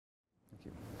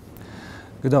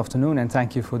Good afternoon, and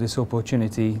thank you for this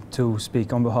opportunity to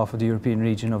speak on behalf of the European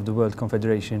region of the World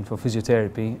Confederation for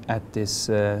Physiotherapy at this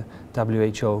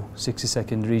WHO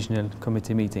 62nd Regional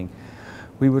Committee meeting.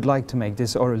 We would like to make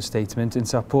this oral statement in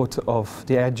support of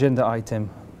the agenda item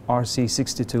RC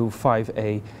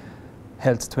 62-5A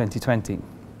Health 2020.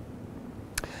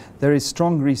 There is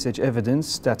strong research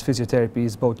evidence that physiotherapy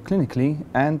is both clinically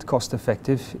and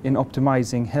cost-effective in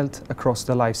optimizing health across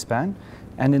the lifespan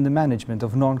and in the management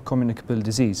of non-communicable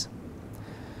disease.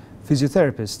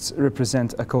 Physiotherapists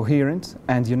represent a coherent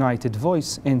and united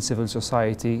voice in civil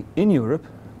society in Europe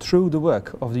through the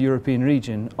work of the European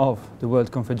region of the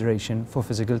World Confederation for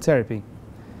Physical Therapy.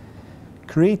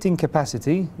 Creating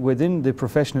capacity within the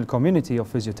professional community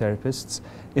of physiotherapists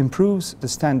improves the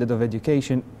standard of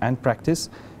education and practice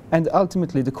and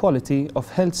ultimately the quality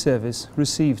of health service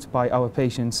received by our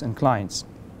patients and clients.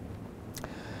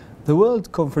 The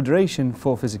World Confederation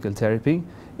for Physical Therapy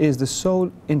is the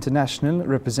sole international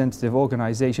representative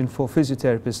organization for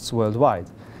physiotherapists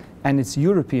worldwide, and its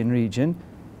European region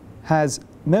has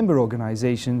member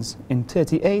organizations in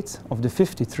 38 of the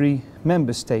 53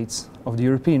 member states of the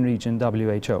European region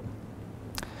WHO.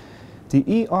 The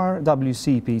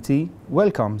ERWCPT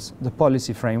welcomes the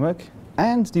policy framework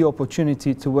and the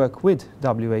opportunity to work with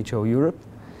WHO Europe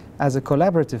as a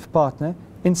collaborative partner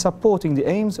in supporting the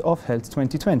aims of Health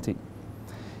 2020.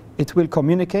 It will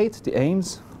communicate the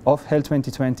aims of Health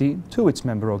 2020 to its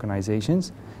member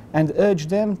organizations and urge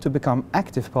them to become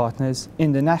active partners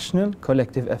in the national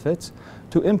collective efforts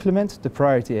to implement the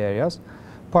priority areas,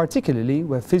 particularly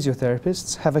where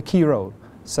physiotherapists have a key role,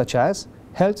 such as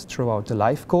health throughout the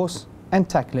life course and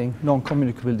tackling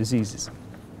non-communicable diseases.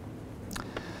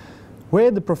 Where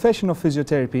the profession of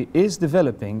physiotherapy is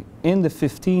developing in the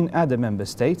 15 other member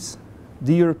states,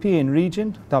 the European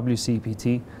region,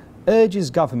 WCPT,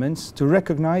 urges governments to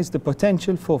recognize the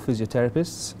potential for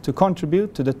physiotherapists to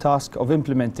contribute to the task of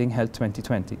implementing Health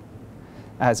 2020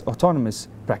 as autonomous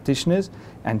practitioners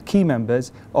and key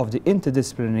members of the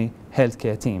interdisciplinary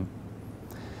healthcare team.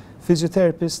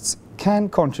 Physiotherapists can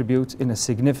contribute in a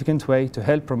significant way to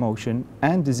health promotion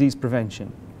and disease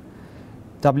prevention.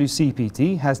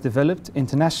 WCPT has developed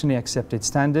internationally accepted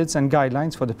standards and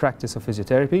guidelines for the practice of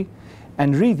physiotherapy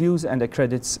and reviews and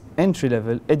accredits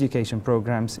entry-level education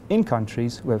programs in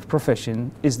countries where the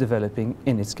profession is developing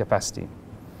in its capacity.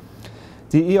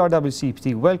 The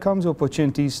ERWCPT welcomes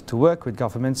opportunities to work with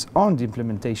governments on the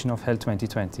implementation of Health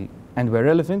 2020 and where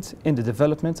relevant in the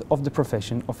development of the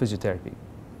profession of physiotherapy.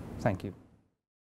 Thank you.